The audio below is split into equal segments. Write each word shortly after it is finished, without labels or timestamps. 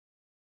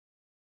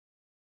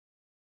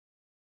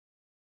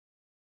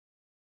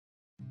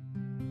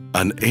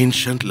An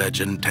ancient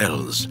legend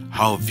tells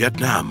how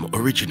Vietnam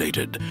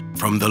originated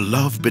from the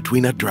love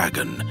between a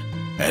dragon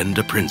and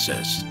a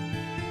princess.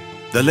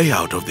 The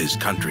layout of this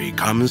country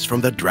comes from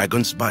the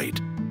dragon's bite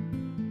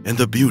and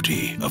the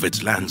beauty of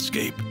its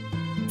landscape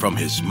from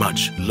his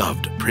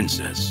much-loved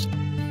princess.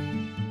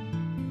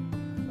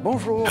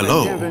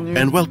 Hello,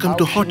 and welcome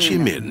to Ho Chi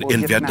Minh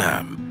in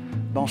Vietnam.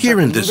 Here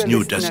in this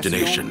new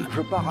destination,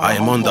 I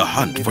am on the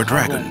hunt for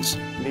dragons,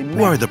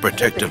 who are the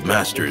protective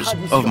masters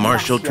of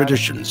martial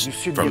traditions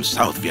from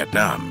South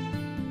Vietnam.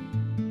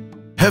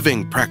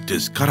 Having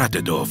practiced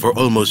Karate-Do for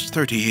almost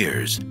 30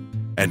 years,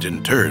 and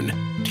in turn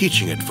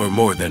teaching it for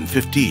more than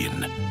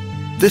 15,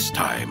 this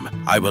time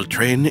I will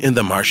train in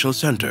the martial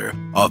center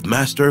of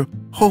Master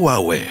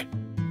Hoa Wei.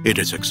 It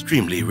is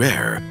extremely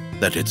rare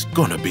that it's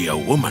gonna be a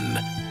woman,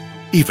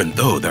 even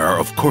though there are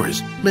of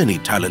course many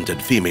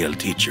talented female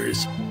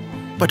teachers.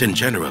 But in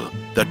general,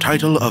 the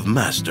title of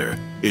Master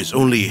is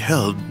only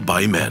held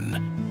by men.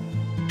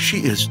 She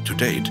is to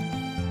date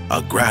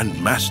a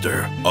Grand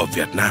Master of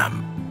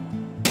Vietnam.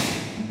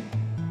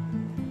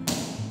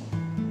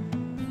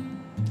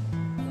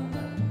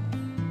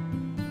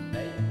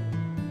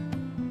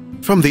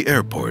 From the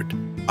airport,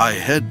 I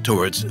head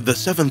towards the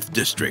 7th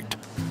District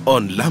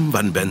on Lam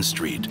Van Ben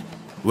Street,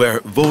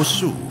 where Vo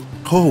Su,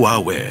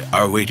 Hoa Wei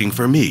are waiting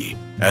for me,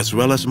 as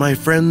well as my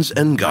friends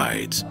and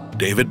guides,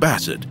 David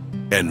Bassett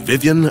and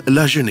Vivian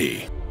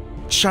Lajeunie.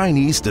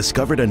 Chinese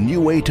discovered a new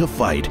way to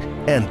fight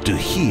and to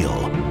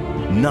heal,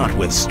 not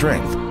with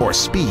strength or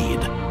speed,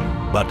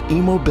 but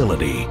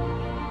immobility.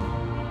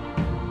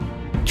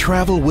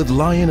 Travel with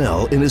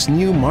Lionel in his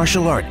new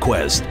martial art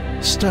quest,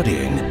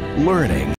 studying, learning,